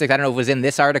statistics, I don't know if it was in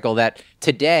this article, that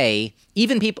today,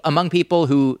 even among people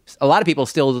who, a lot of people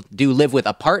still do live with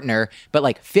a partner, but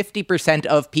 50%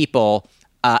 of people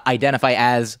identify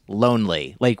as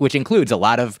lonely, which includes a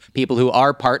lot of people who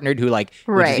are partnered, who which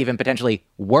is even potentially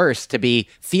worse, to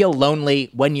feel lonely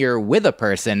when you're with a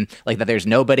person, that there's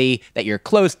nobody that you're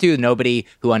close to, nobody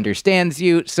who understands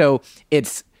you. So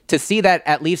it's to see that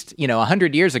at least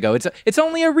 100 years ago, it's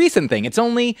only a recent thing. It's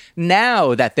only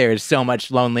now that there's so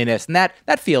much loneliness, and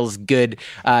that feels good,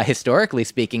 historically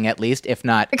speaking, at least, if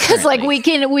not because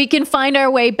we can find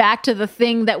our way back to the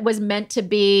thing that was meant to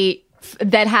be,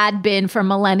 that had been for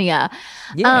millennia.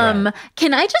 Yeah.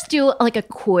 Can I just do a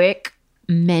quick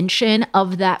mention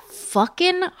of that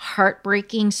fucking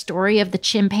heartbreaking story of the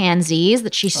chimpanzees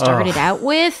that she started out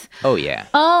with? Oh yeah.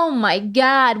 Oh my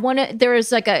God. There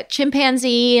was a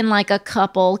chimpanzee and a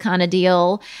couple kind of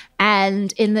deal.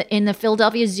 And in the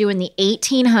Philadelphia Zoo in the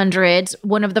 1800s,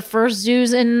 one of the first zoos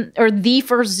the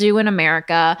first zoo in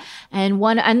America, and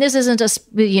this isn't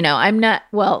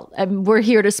we're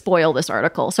here to spoil this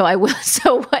article, so I will.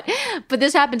 But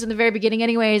this happens in the very beginning,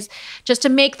 anyways. Just to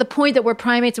make the point that we're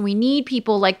primates and we need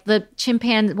people. One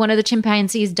of the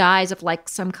chimpanzees dies of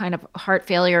some kind of heart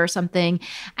failure or something,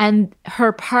 and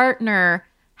her partner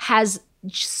has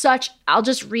I'll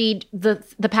just read the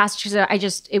passage.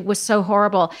 It was so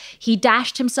horrible. He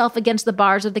dashed himself against the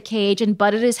bars of the cage and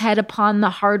butted his head upon the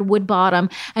hard wood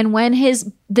bottom. And when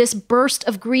this burst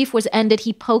of grief was ended,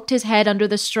 he poked his head under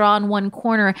the straw in one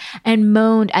corner and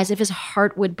moaned as if his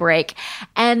heart would break.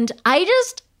 And I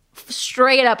just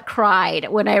straight up cried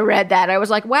when I read that. I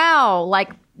was like, wow,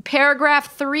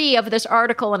 paragraph 3 of this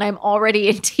article, and I'm already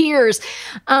in tears.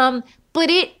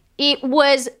 But it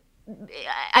was,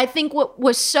 I think what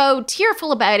was so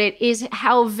tearful about it is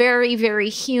how very, very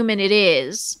human it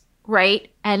is,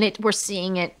 right? And we're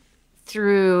seeing it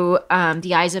through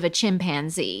the eyes of a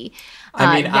chimpanzee.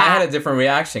 I mean, I had a different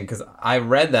reaction because I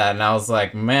read that and I was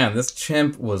like, man, this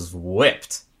chimp was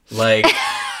whipped. Like,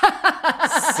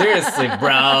 seriously,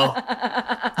 bro.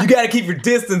 You got to keep your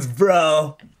distance,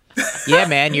 bro. Yeah,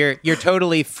 man, you're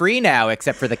totally free now,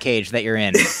 except for the cage that you're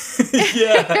in.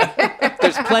 Yeah.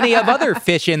 There's plenty of other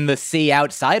fish in the sea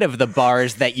outside of the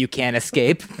bars that you can't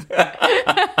escape.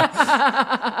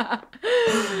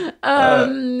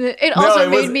 It also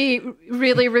made me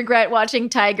really regret watching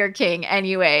Tiger King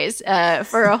anyways,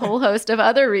 for a whole host of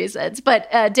other reasons. But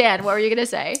Dan, what were you going to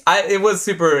say? It was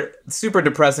super, super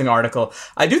depressing article.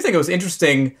 I do think it was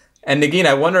interesting. And Negin,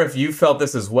 I wonder if you felt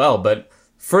this as well, but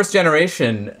first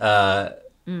generation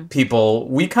people,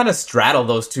 we kind of straddle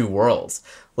those two worlds.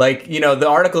 Like, you know, the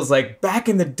article's like, back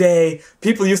in the day,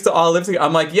 people used to all live together.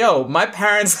 I'm like, yo, my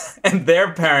parents and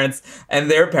their parents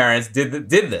and their parents did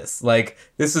this. Like,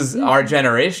 this is our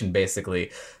generation,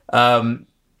 basically. And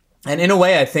in a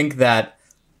way, I think that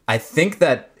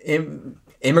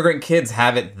immigrant kids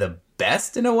have it the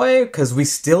best in a way, because we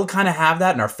still kind of have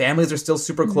that, and our families are still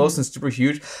super close and super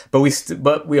huge. But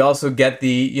we also get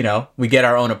we get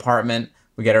our own apartment,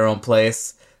 we get our own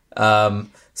place.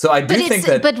 So I do think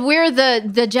that. But we're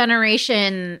the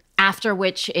generation after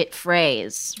which it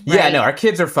frays. Right? Yeah, no, our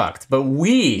kids are fucked, but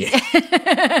we.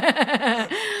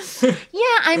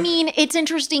 Yeah, I mean, it's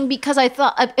interesting because I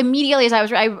thought immediately as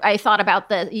I thought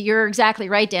about you're exactly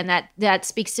right, Dan. That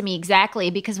speaks to me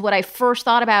exactly, because what I first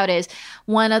thought about is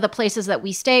one of the places that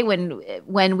we stay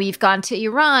when we've gone to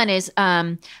Iran is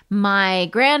my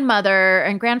grandmother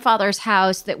and grandfather's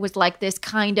house that was like this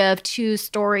kind of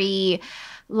 2-story,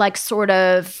 like sort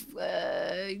of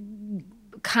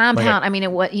compound. I mean,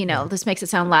 it was, this makes it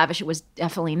sound lavish. It was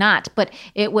definitely not, but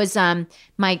it was,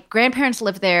 my grandparents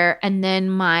lived there, and then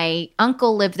my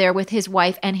uncle lived there with his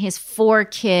wife and his 4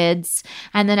 kids.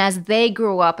 And then as they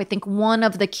grew up, I think one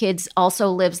of the kids also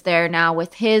lives there now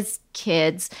with his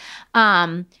kids.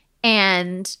 And,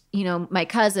 my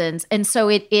cousins. And so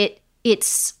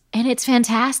it's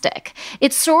fantastic.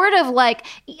 It's sort of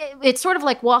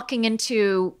like walking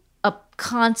into a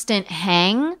constant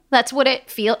hang. That's what it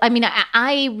feels. I mean,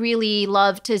 I really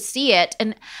love to see it.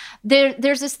 And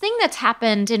there's this thing that's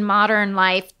happened in modern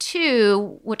life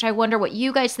too, which I wonder what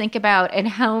you guys think about and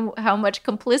how much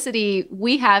complicity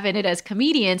we have in it as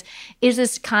comedians, is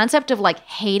this concept of like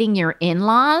hating your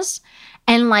in-laws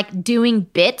and like doing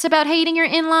bits about hating your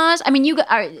in-laws. I mean,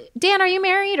 Dan, are you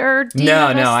married or? No,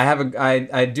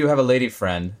 I do have a lady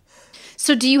friend.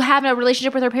 So do you have a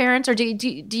relationship with her parents, or do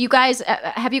you guys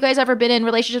have you guys ever been in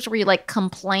relationships where you like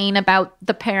complain about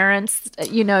the parents,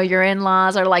 your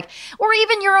in-laws, or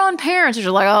even your own parents, or you're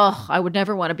like, oh, I would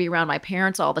never want to be around my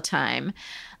parents all the time.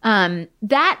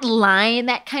 That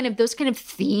line, those kind of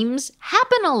themes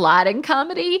happen a lot in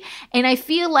comedy, and I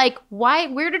feel like how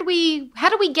did we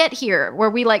get here where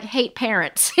we like hate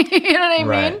parents? You know what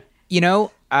I mean?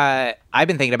 I've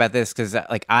been thinking about this because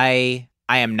I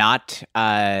am not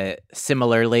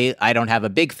similarly. I don't have a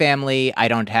big family. I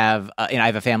don't have. I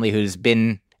have a family who's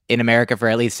been in America for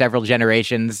at least several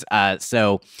generations.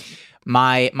 So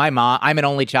my mom. I'm an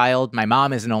only child. My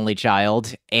mom is an only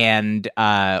child, and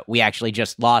we actually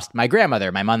just lost my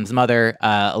grandmother, my mom's mother,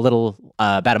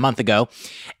 about a month ago.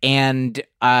 And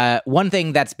one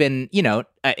thing that's been,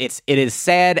 it is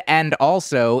sad, and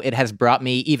also it has brought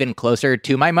me even closer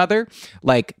to my mother,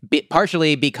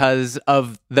 partially because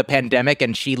of the pandemic,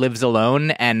 and she lives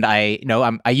alone, and I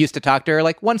used to talk to her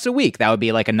like once a week. That would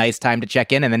be like a nice time to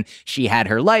check in, and then she had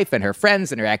her life and her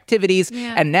friends and her activities,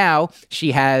 and now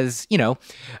she has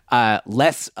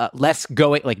less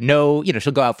going,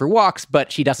 she'll go out for walks,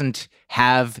 but she doesn't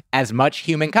have as much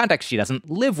human contact. She doesn't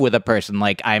live with a person.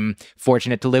 Like, I'm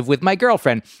fortunate to live with my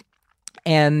girlfriend.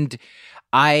 And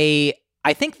I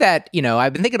think that,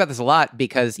 I've been thinking about this a lot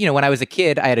because, when I was a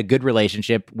kid, I had a good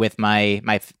relationship with my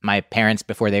parents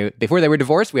before they were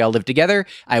divorced. We all lived together.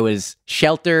 I was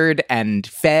sheltered and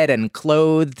fed and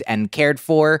clothed and cared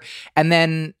for. And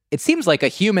then it seems like a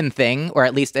human thing, or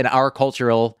at least in our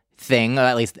cultural thing,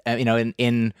 at least,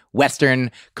 in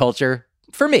Western culture.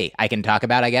 For me, I can talk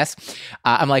about, I guess.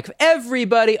 I'm like,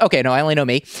 everybody. Okay, no, I only know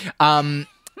me. As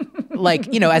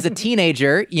a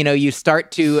teenager, you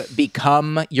start to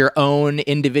become your own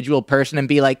individual person and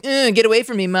be like, get away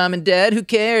from me, mom and dad. Who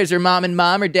cares? Or mom and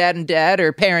mom, or dad and dad,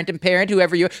 or parent and parent,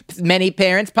 whoever you are. Many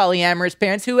parents, polyamorous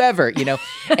parents, whoever,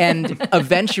 And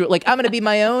eventually, I'm going to be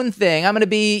my own thing. I'm going to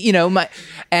be, my.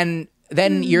 And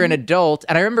then you're an adult.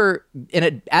 And I remember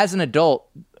as an adult,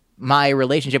 my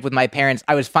relationship with my parents,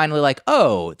 I was finally like,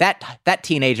 oh, that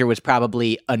teenager was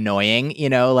probably annoying,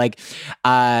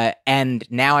 and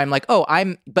now I'm like,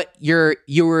 but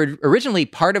you were originally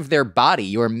part of their body.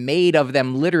 You were made of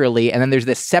them literally. And then there's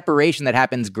this separation that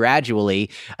happens gradually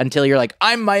until you're like,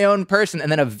 I'm my own person.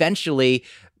 And then eventually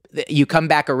you come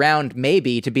back around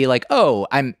maybe to be like, oh,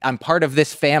 I'm part of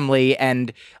this family,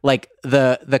 and like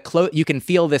you can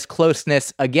feel this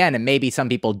closeness again. And maybe some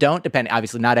people don't,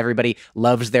 obviously not everybody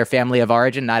loves their family of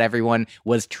origin. Not everyone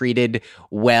was treated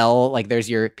well. Like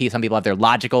some people have their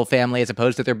logical family as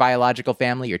opposed to their biological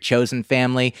family, your chosen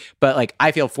family. But like,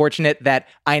 I feel fortunate that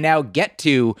I now get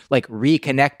to like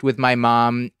reconnect with my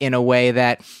mom in a way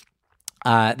that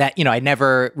I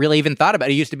never really even thought about.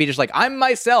 It used to be just like, I'm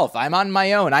myself, I'm on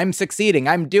my own, I'm succeeding,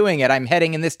 I'm doing it, I'm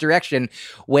heading in this direction,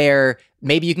 where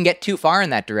maybe you can get too far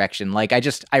in that direction. Like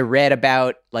I read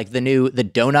about like the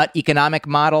donut economic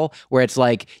model, where it's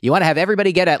like, you want to have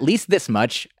everybody get at least this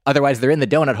much, otherwise they're in the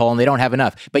donut hole and they don't have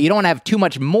enough. But you don't want to have too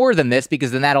much more than this,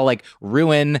 because then that'll like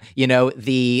ruin,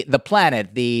 the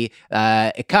planet, the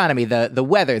economy, the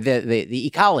weather, the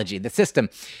ecology, the system.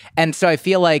 And so I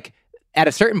feel like at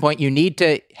a certain point, you need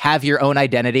to have your own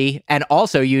identity, and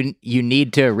also you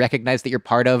need to recognize that you're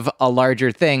part of a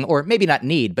larger thing, or maybe not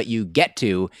need, but you get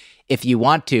to if you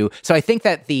want to. So I think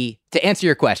that to answer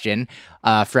your question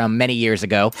from many years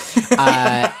ago,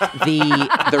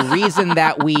 the reason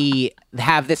that we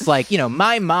have this, like,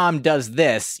 my mom does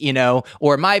this,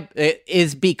 or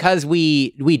is because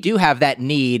we do have that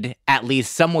need, at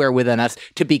least somewhere within us,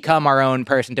 to become our own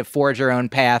person, to forge our own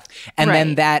path. And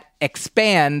then that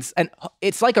expands, and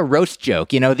it's like a roast joke.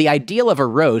 The ideal of a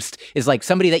roast is like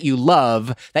somebody that you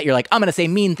love, that you're like, I'm going to say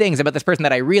mean things about this person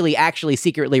that I really actually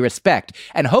secretly respect.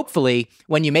 And hopefully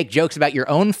when you make jokes about your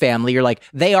own family, you're like,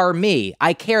 they are me.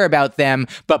 I care about them,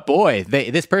 but boy,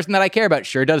 this person that I care about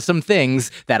sure does some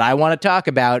things that I want to talk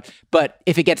about. But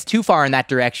if it gets too far in that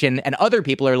direction and other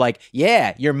people are like,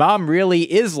 yeah, your mom really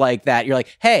is like that, you're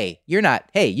like, hey, you're not,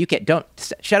 hey, you can't, don't,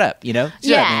 shut up, Shut up,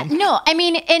 man. No, I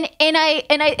mean, and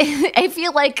I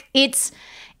feel like it's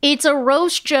a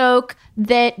roast joke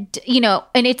that,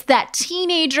 and it's that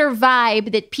teenager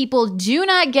vibe that people do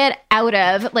not get out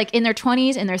of, like in their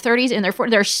 20s, in their 30s, in their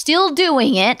 40s, they're still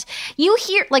doing it. You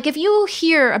hear, like, if you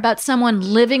hear about someone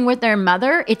living with their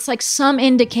mother, it's like some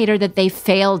indicator that they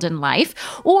failed in life.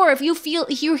 Or if you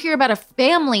hear about a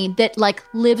family that like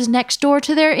lives next door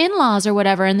to their in-laws or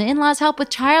whatever, and the in-laws help with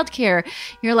childcare,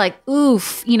 you're like,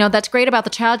 oof, that's great about the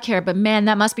childcare, but man,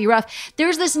 that must be rough.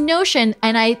 There's this notion,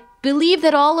 and I believe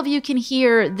that all of you can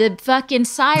hear the fucking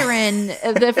siren,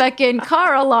 the fucking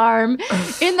car alarm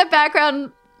in the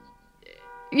background.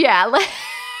 Yeah.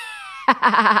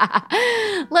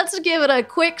 Let's give it a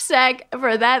quick sec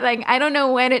for that thing. I don't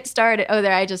know when it started. Oh,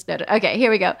 there, I just noted. Okay,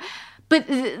 here we go. But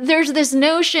there's this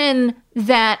notion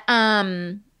that,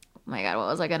 oh my God, what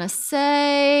was I going to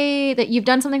say? That you've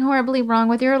done something horribly wrong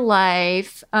with your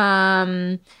life.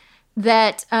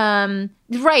 That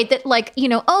like,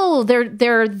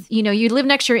 they're you live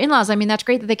next to your in-laws. I mean, that's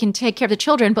great that they can take care of the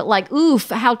children, but like, oof,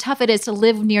 how tough it is to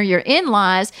live near your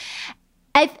in-laws.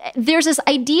 There's this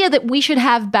idea that we should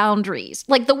have boundaries.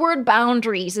 Like, the word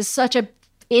boundaries is such a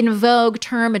in vogue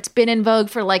term. It's been in vogue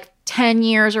for like 10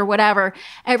 years or whatever.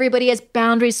 Everybody has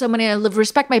boundaries. So many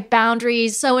respect my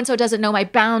boundaries. So-and-so doesn't know my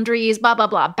boundaries, blah, blah,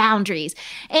 blah, boundaries.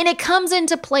 And it comes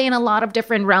into play in a lot of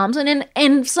different realms and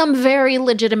in some very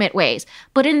legitimate ways.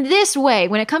 But in this way,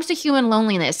 when it comes to human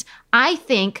loneliness, I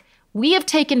think we have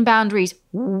taken boundaries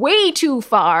way too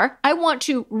far. I want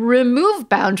to remove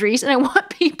boundaries, and I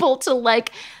want people to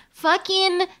like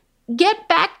fucking get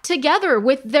back together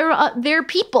with their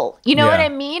people. You know what I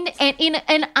mean?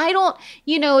 And I don't,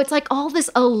 it's like all this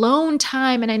alone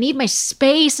time, and I need my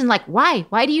space. And like, why?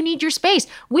 Why do you need your space?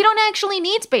 We don't actually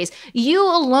need space. You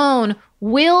alone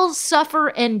will suffer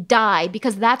and die,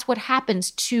 because that's what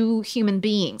happens to human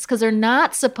beings, because they're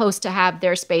not supposed to have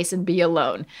their space and be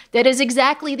alone. That is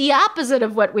exactly the opposite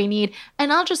of what we need.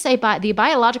 And I'll just say, by the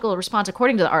biological response,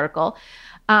 according to the article,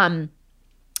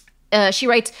 she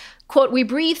writes, quote, we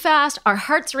breathe fast, our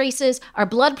hearts races, our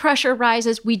blood pressure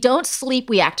rises, we don't sleep,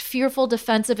 we act fearful,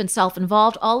 defensive, and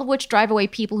self-involved, all of which drive away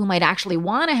people who might actually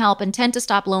want to help and tend to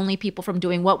stop lonely people from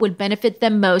doing what would benefit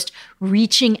them most,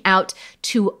 reaching out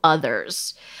to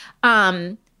others.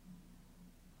 Are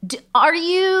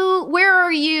you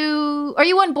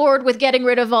on board with getting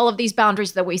rid of all of these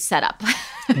boundaries that we set up?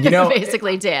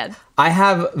 Basically, Dan. I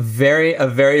have a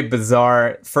very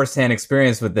bizarre firsthand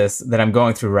experience with this that I'm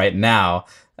going through right now.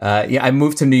 I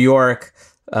moved to New York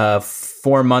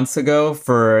 4 months ago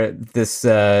for this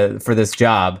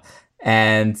job,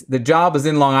 And the job is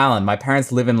in Long Island. My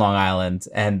parents live in Long Island,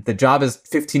 and the job is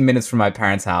 15 minutes from my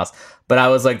parents' house. But I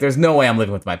was like, there's no way I'm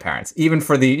living with my parents. Even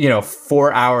for the,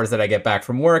 4 hours that I get back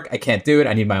from work, I can't do it.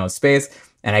 I need my own space.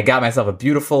 And I got myself a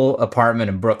beautiful apartment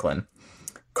in Brooklyn.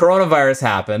 Coronavirus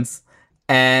happens.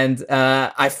 And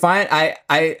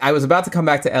I was about to come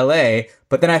back to LA,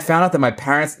 but then I found out that my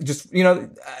parents just,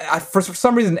 for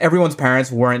some reason, everyone's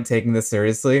parents weren't taking this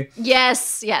seriously.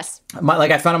 Yes. I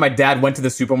found out my dad went to the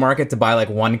supermarket to buy like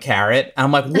 1 carrot. And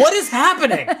I'm like, what is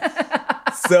happening?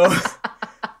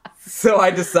 So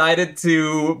I decided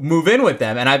to move in with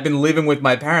them. And I've been living with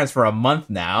my parents for a month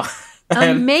now.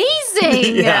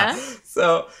 Amazing. Yeah.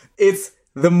 So it's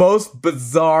the most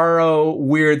bizarro,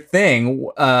 weird thing.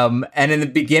 And in the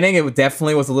beginning, it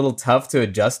definitely was a little tough to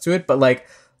adjust to it. But like,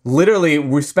 literally,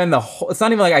 we spend it's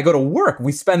not even like I go to work.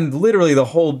 We spend literally the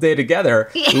whole day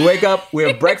together. We wake up, we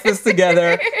have breakfast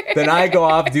together. Then I go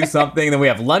off, do something. Then we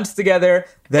have lunch together.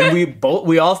 Then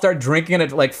we all start drinking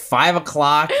at like 5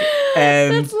 o'clock.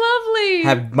 And that's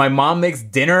lovely. My mom makes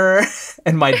dinner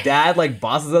and my dad like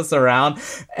bosses us around.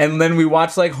 And then we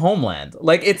watch like Homeland.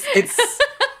 Like it's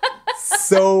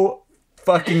so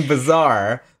fucking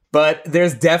bizarre, but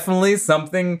there's definitely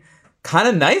something kind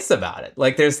of nice about it.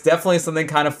 Like there's definitely something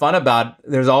kind of fun about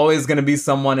there's always going to be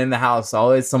someone in the house,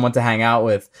 always someone to hang out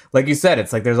with. Like you said,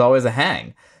 it's like there's always a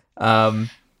hang.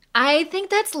 I think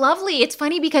that's lovely. It's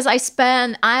funny because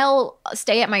I'll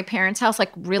stay at my parents' house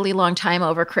like really long time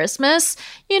over Christmas.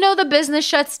 The business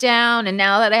shuts down, and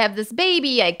now that I have this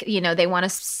baby, they want to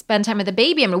spend time with the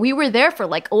baby. I mean, we were there for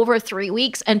like over 3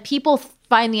 weeks, and people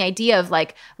find the idea of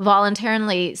like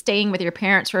voluntarily staying with your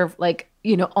parents for like,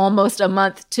 almost a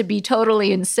month to be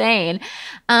totally insane.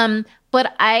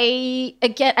 But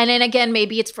again,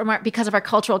 maybe it's because of our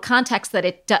cultural context that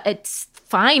it's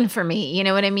fine for me. You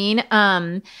know what I mean?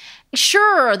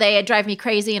 Sure, they drive me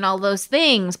crazy and all those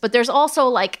things, but there's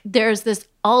also there's this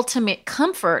ultimate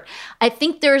comfort. I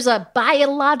think there's a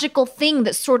biological thing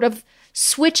that sort of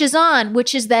switches on,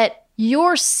 which is that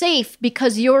you're safe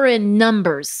because you're in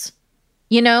numbers,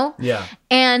 Yeah.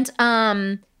 And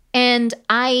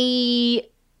I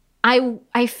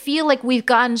feel like we've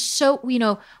gotten so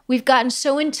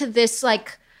into this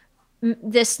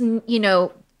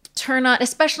turn on,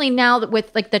 especially now that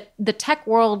with like the tech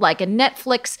world, like a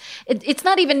Netflix, it's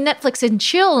not even Netflix and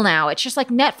chill now. It's just like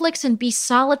Netflix and be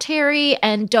solitary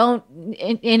and don't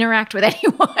interact with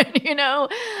anyone, Yeah.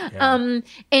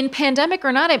 And pandemic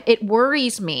or not, it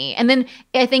worries me. And then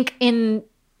I think in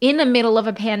the middle of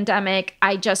a pandemic,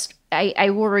 I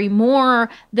worry more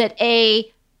that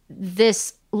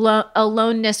this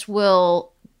aloneness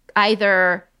will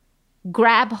either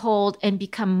grab hold and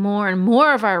become more and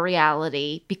more of our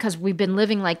reality because we've been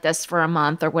living like this for a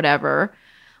month or whatever.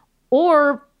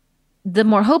 Or the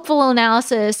more hopeful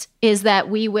analysis is that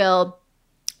we'll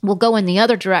go in the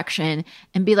other direction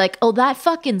and be like, oh, that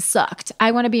fucking sucked.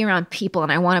 I want to be around people,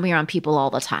 and I want to be around people all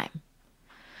the time.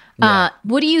 Yeah.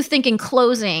 What do you think in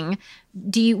closing?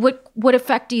 What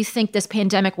effect do you think this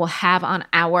pandemic will have on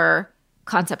our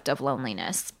concept of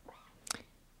loneliness?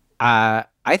 I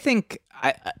think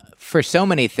for so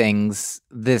many things,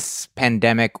 this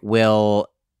pandemic will,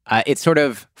 it's sort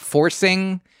of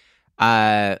forcing,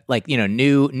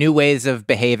 new ways of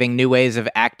behaving, new ways of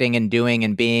acting and doing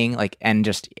and being, and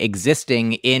just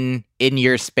existing in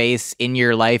your space, in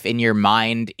your life, in your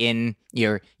mind, in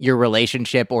your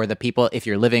relationship or the people, if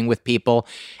you're living with people.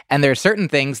 And there are certain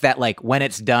things that when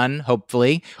it's done,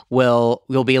 hopefully we'll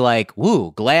be like,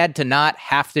 woo, glad to not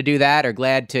have to do that, or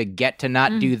glad to get to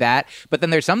not do that. But then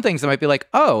there's some things that might be like,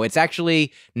 oh, it's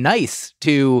actually nice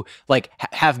to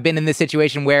have been in this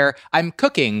situation where I'm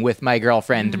cooking with my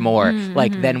girlfriend more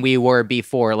than we were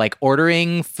before,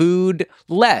 ordering food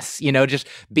less, just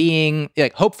being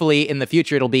hopefully in the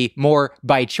future it'll be more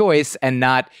by choice and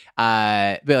not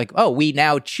be like, oh, we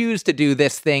now choose to do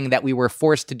this thing that we were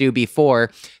forced to do before.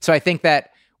 So I think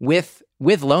that with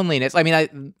loneliness,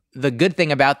 the good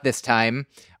thing about this time,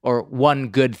 or one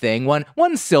good thing,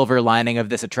 one silver lining of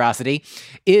this atrocity,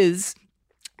 is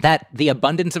that the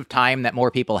abundance of time that more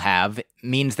people have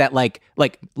means that like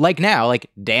now,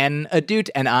 Dan Ahdoot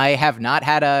and I have not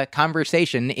had a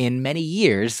conversation in many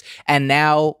years, and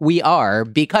now we are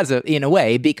because of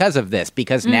this,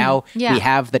 because now we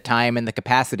have the time and the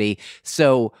capacity.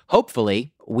 So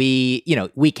hopefully we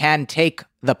can take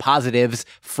the positives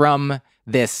from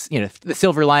this, the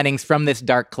silver linings from this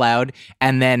dark cloud,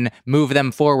 and then move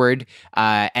them forward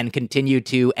and continue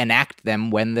to enact them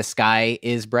when the sky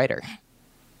is brighter.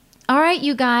 All right,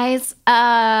 you guys,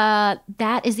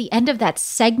 that is the end of that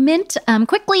segment.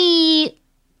 Quickly,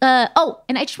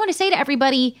 and I just want to say to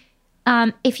everybody,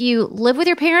 if you live with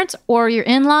your parents or your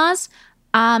in-laws,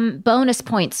 bonus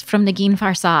points from Negin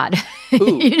Farsad.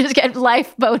 You just get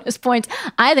life bonus points.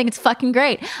 I think it's fucking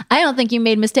great. I don't think you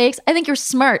made mistakes. I think you're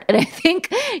smart, and I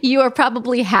think you are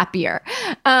probably happier.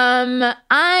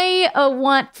 I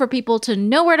want for people to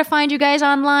know where to find you guys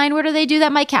online. Where do they do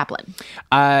that, Mike Kaplan?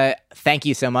 Thank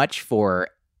you so much for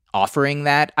offering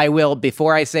that. I will,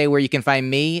 before I say where you can find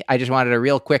me, I just wanted a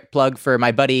real quick plug for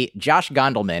my buddy Josh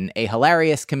Gondelman, a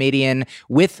hilarious comedian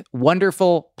with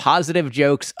wonderful, positive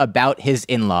jokes about his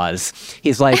in-laws.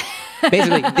 He's like,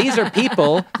 basically, these are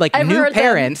people, like new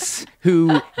parents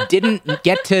who didn't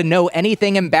get to know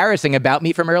anything embarrassing about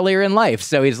me from earlier in life.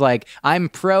 So he's like, I'm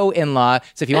pro-in-law.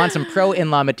 So if you want some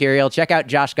pro-in-law material, check out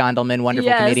Josh Gondelman,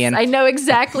 wonderful comedian. I know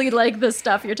exactly like the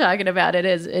stuff you're talking about. It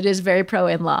is very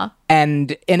pro-in-law.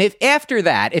 And if after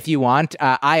that, if you want,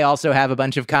 I also have a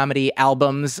bunch of comedy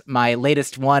albums. My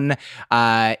latest one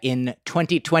in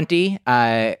 2020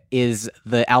 is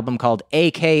the album called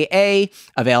AKA,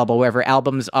 available wherever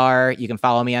albums are. You can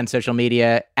follow me on social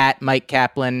media at Mike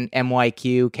Kaplan,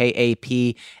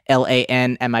 MyKaplan,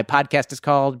 and my podcast is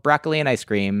called Broccoli and Ice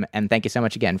Cream. And thank you so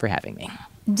much again for having me.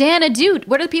 Dan Ahdoot,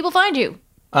 where do the people find you?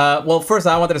 Well, first,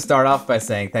 I wanted to start off by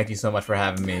saying thank you so much for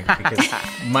having me, because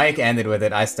Mike ended with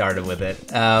it, I started with it.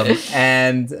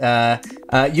 And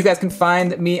you guys can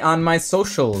find me on my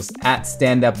socials at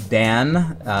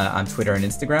StandUpDan on Twitter and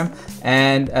Instagram.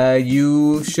 And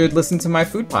you should listen to my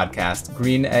food podcast,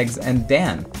 Green Eggs and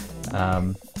Dan.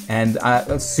 And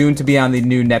soon to be on the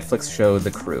new Netflix show,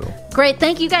 The Crew. Great.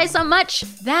 Thank you guys so much.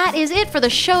 That is it for the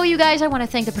show, you guys. I want to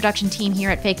thank the production team here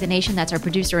at Fake the Nation. That's our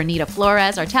producer, Anita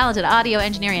Flores, our talented audio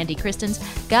engineer, Andy Christens.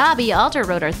 Gabi Alter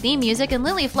wrote our theme music, and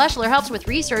Lily Fleschler helps with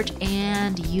research.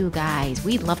 And you guys,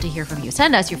 we'd love to hear from you.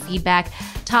 Send us your feedback,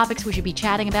 topics we should be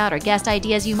chatting about, or guest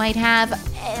ideas you might have,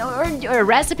 or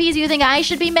recipes you think I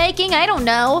should be making. I don't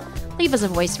know. Leave us a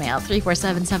voicemail,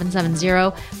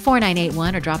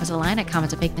 347-770-4981, or drop us a line at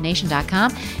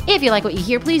comments@fakethenation.com. If you like what you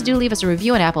hear, please do leave us a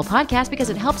review on Apple Podcasts, because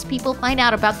it helps people find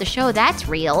out about the show. That's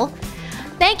real.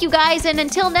 Thank you, guys, and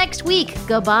until next week,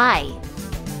 goodbye.